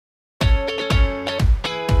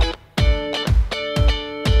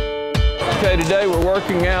Okay, today we're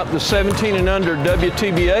working out the 17 and under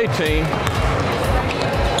WTBA team,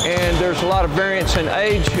 and there's a lot of variance in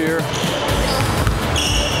age here.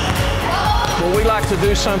 Well, we like to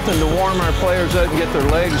do something to warm our players up and get their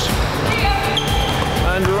legs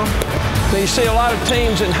under them. Now you see a lot of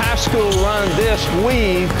teams in high school run this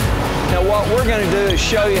weave. Now what we're going to do is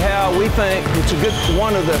show you how we think it's a good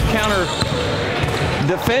one of the counter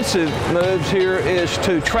defensive moves here is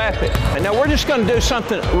to trap it. And now we're just going to do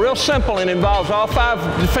something real simple and involves all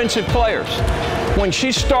 5 defensive players. When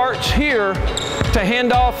she starts here, to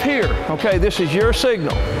hand off here. Okay, this is your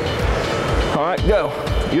signal. All right, go.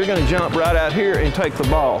 You're going to jump right out here and take the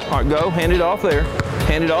ball. All right, go. Hand it off there.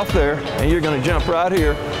 Hand it off there. And you're going to jump right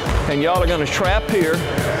here. And y'all are going to trap here.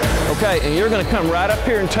 Okay, and you're going to come right up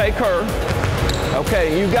here and take her.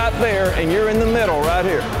 Okay, you got there, and you're in the middle right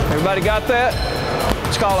here. Everybody got that?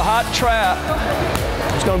 It's called a hot trap.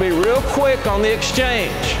 It's going to be real quick on the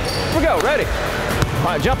exchange. Here we go, ready? All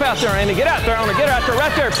right, jump out there, Andy. Get out there on it. Get out there,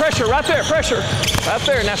 right there. Pressure, right there, pressure. Right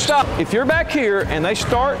there. Now stop. If you're back here and they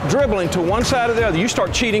start dribbling to one side or the other, you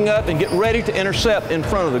start cheating up and get ready to intercept in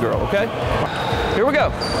front of the girl, okay? Here we go.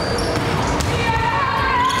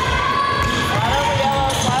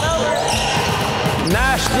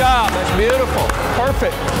 Nice job. That's beautiful.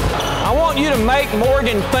 Perfect. I want you to make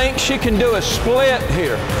Morgan think she can do a split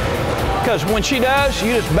here. Because when she does,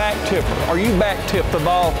 you just back tip her. Or you back tip the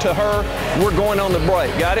ball to her. We're going on the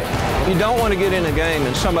break. Got it? You don't want to get in a game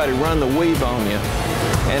and somebody run the weave on you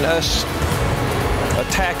and us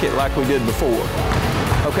attack it like we did before.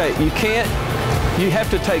 Okay, you have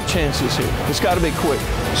to take chances here. It's got to be quick.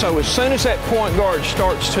 So as soon as that point guard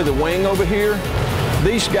starts to the wing over here,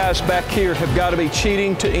 these guys back here have got to be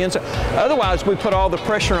cheating to inside. Otherwise, we put all the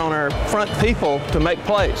pressure on our front people to make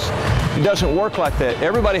plays. It doesn't work like that.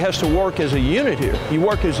 Everybody has to work as a unit here. You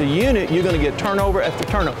work as a unit, you're going to get turnover after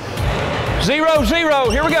turnover.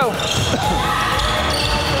 0-0, here we go.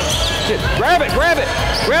 Grab it, grab it.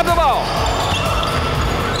 Grab the ball.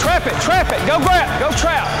 Trap it, go grab, go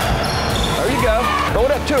trap. There you go. Throw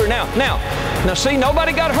it up to her Now see,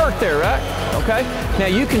 nobody got hurt there, right? Okay? Now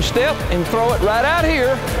you can step and throw it right out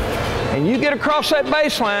here, and you get across that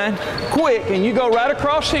baseline quick, and you go right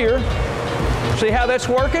across here. See how that's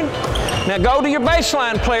working? Now go to your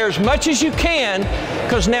baseline player as much as you can,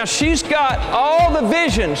 because now she's got all the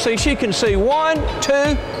vision. See, she can see 1,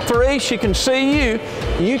 2, 3. She can see you.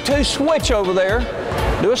 You two switch over there.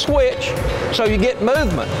 Do a switch so you get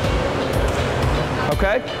movement.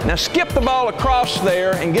 Okay? Now skip the ball across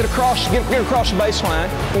there and get across the baseline.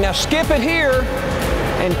 Now skip it here,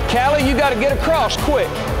 and Callie, you got to get across quick.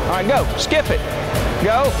 All right, go. Skip it.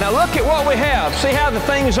 Go. Now look at what we have. See how the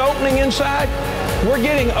thing's opening inside? We're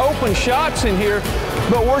getting open shots in here,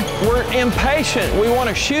 but we're impatient. We want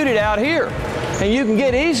to shoot it out here. And you can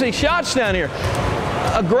get easy shots down here.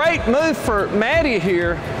 A great move for Maddie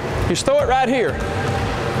here is throw it right here.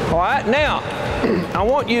 All right? Now, I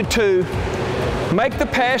want you to make the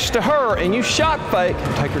pass to her, and you shot fake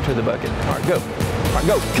and take her to the bucket. All right, go. All right,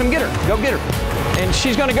 go. Come get her. Go get her. And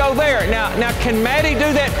she's going to go there. Now, can Maddie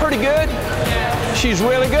do that pretty good? Yeah. She's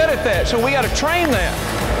really good at that. So we got to train that.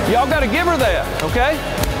 Y'all got to give her that, okay?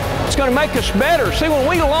 It's going to make us better. See, when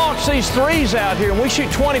we launch these threes out here and we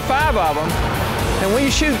shoot 25 of them, and we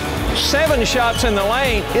shoot 7 shots in the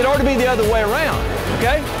lane, it ought to be the other way around,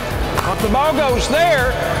 okay? If the ball goes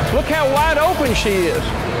there, look how wide open she is.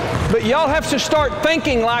 But y'all have to start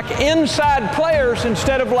thinking like inside players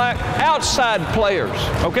instead of like outside players,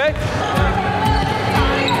 okay?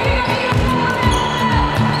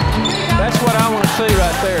 That's what I want to see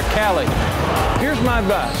right there, Callie. Here's my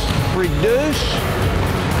advice. Reduce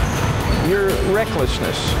your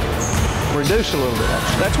recklessness. Reduce a little bit.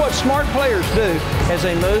 That's what smart players do as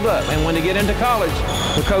they move up. And when they get into college,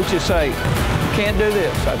 the coaches say, you can't do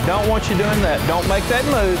this. I don't want you doing that. Don't make that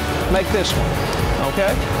move. Make this one,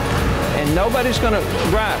 okay? And nobody's going to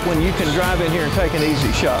gripe when you can drive in here and take an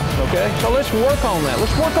easy shot, okay? So let's work on that.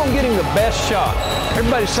 Let's work on getting the best shot.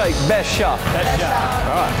 Everybody say best shot. Best shot.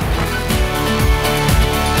 All right.